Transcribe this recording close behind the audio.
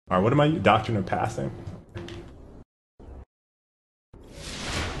Alright, what am I? Doctrine of passing?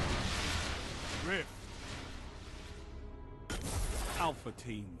 Rift. Alpha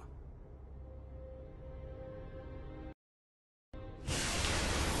team.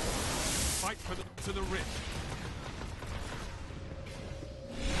 Fight to the rift.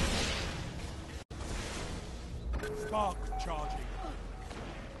 Spark charging.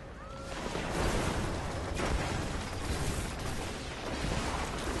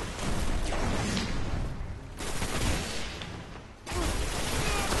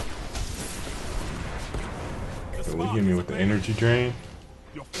 Will you hit me with the energy drain?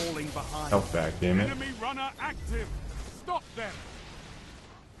 You're falling behind. Health back, damn it. Enemy runner active. Stop them.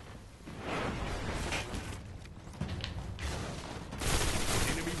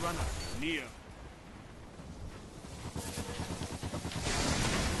 Enemy runner near.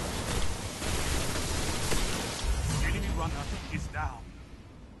 Enemy runner is down.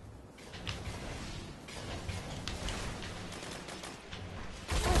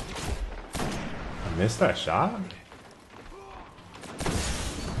 I missed that shot?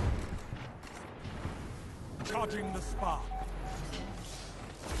 Charging the spark.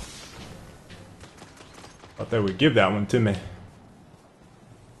 Thought they would give that one to me.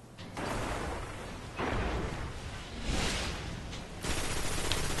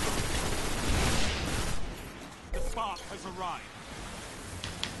 The spark has arrived.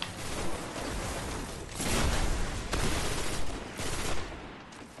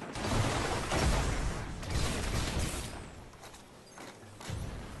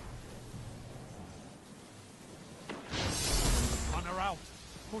 Runner out.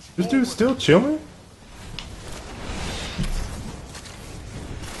 Push This forward. dude's still chilling?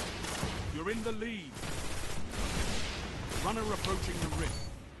 You're in the lead. Runner approaching the rift.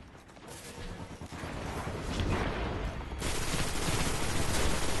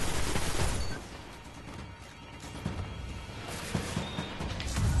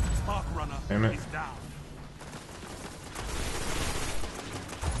 Spark runner Damn it. is down.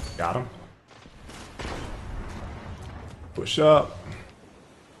 Got him. Push up.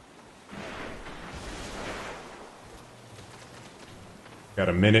 Got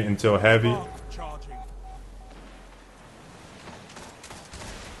a minute until heavy. Spark charging.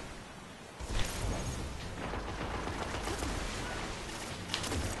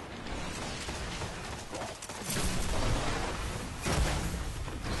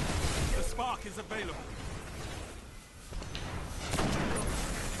 The spark is available.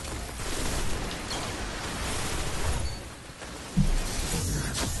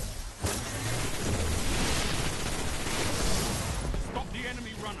 Stop the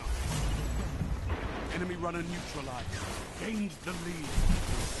enemy runner. Enemy runner neutralized. Gained the lead.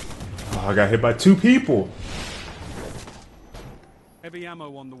 Oh, I got hit by 2 people. Heavy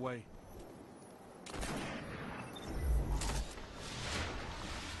ammo on the way.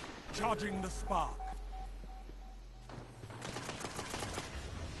 Charging the spark.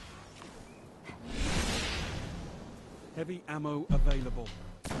 Heavy ammo available.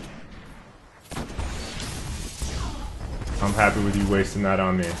 I'm happy with you wasting that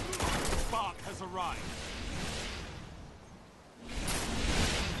on me. Spark has arrived.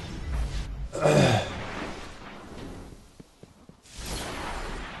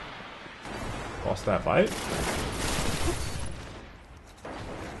 Lost that fight?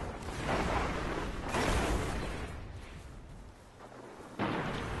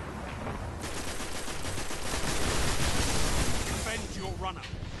 Defend your runner.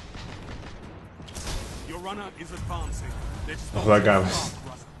 Your runner is advancing. Oh, that guy was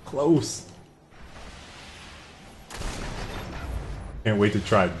close. Can't wait to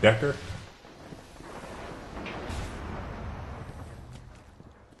try Decker.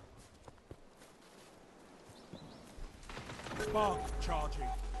 Spark charging.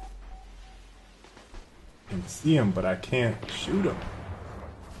 I can see him, but I can't shoot him.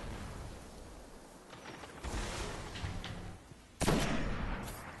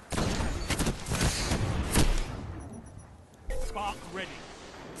 Spark ready.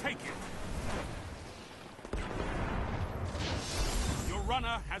 Take it. Your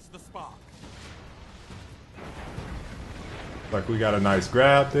runner has the spark. Like we got a nice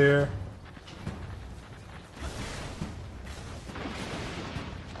grab there.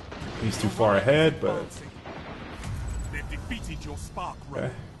 He's too far ahead, but Advancing. They've defeated your spark runner.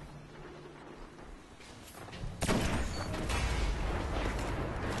 okay.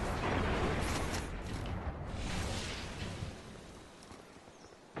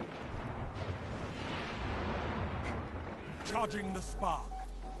 Charging the spark.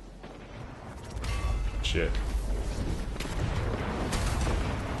 Shit.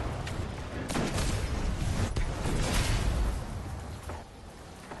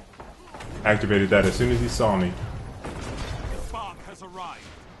 Activated that as soon as he saw me. The spark has arrived.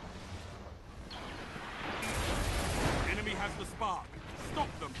 Enemy has the spark. Stop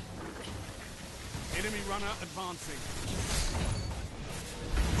them. Enemy runner advancing.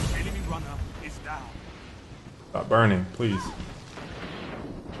 Enemy runner is down. Stop burning, please.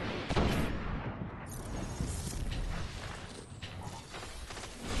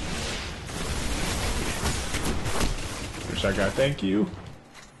 Wish I got thank you.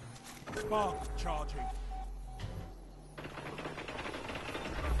 Spark charging.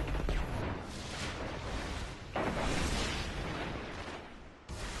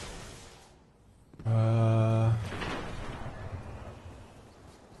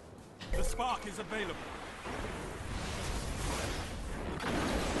 The spark is available.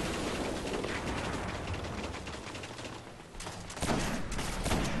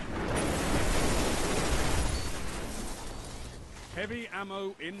 Heavy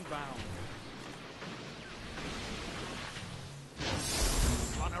ammo inbound.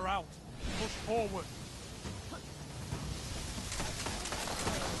 Runner out. Push forward.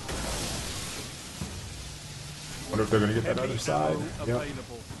 Wonder if they're gonna get that other side. Yep.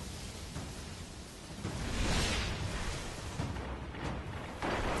 Available.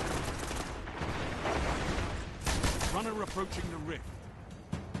 Runner approaching the rift.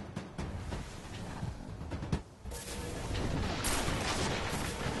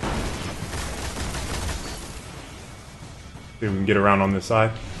 See if we can get around on this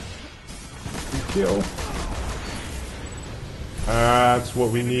side. Kill. That's what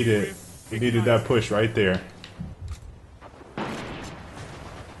we needed. We needed that push right there.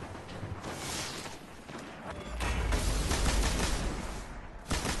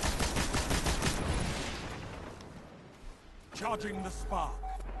 Charging the spark.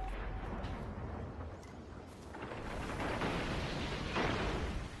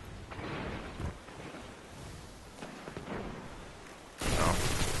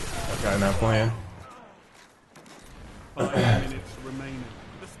 Got that plan. 5 minutes remaining.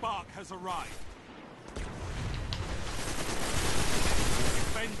 The spark has arrived.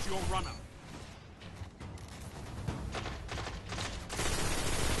 Defend your runner.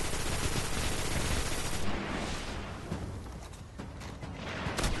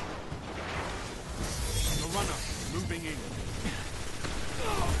 The runner moving in.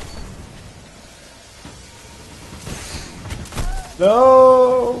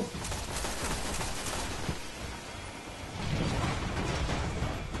 No!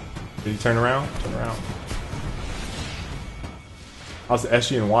 Did he turn around? Turn around. How's the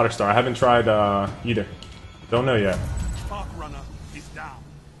SG and Water Star? I haven't tried either. Don't know yet. Spark runner is down.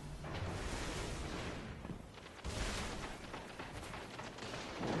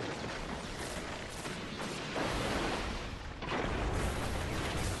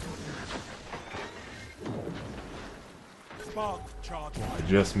 Spark charge. I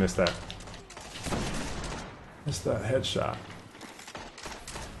just missed that. Missed that headshot.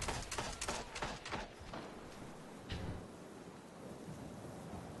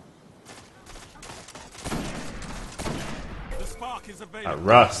 The spark is available.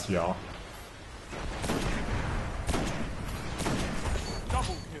 Rust, y'all.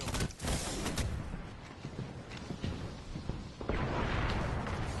 Double kill.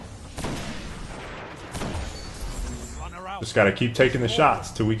 Runner out. Just gotta keep taking the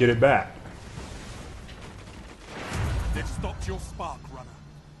shots till we get it back. They've stopped your spark runner.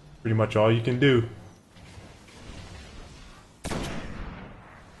 Pretty much all you can do.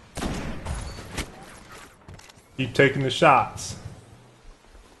 Keep taking the shots.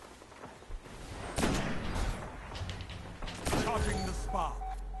 Charging the spark.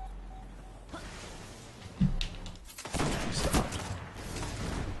 Stopped.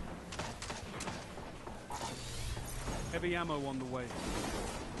 Heavy ammo on the way.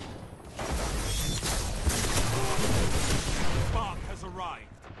 Spark has arrived.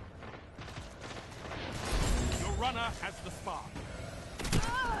 Your runner has the spark.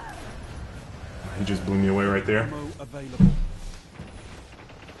 He just blew me away right there. Ammo available.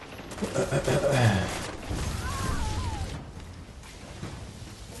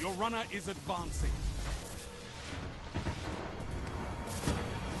 Your runner is advancing.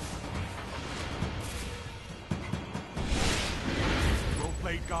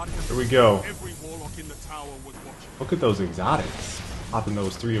 Well-played, Guardian. Here we go. Every warlock in the tower was watching. Look at those exotics. Popping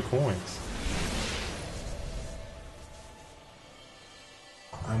those 3 of coins.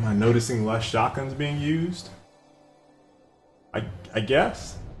 Am I noticing less shotguns being used? I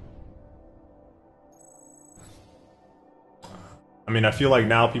guess. I mean, I feel like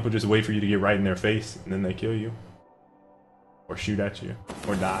now people just wait for you to get right in their face and then they kill you. Or shoot at you.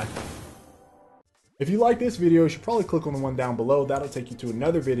 Or die. If you like this video, you should probably click on the one down below. That'll take you to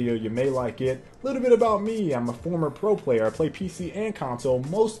another video. You may like it. A little bit about me. I'm a former pro player. I play PC and console,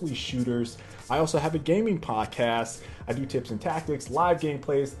 mostly shooters. I also have a gaming podcast. I do tips and tactics, live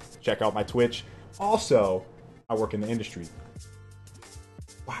gameplays. Check out my Twitch. Also, I work in the industry.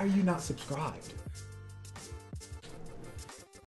 Why are you not subscribed?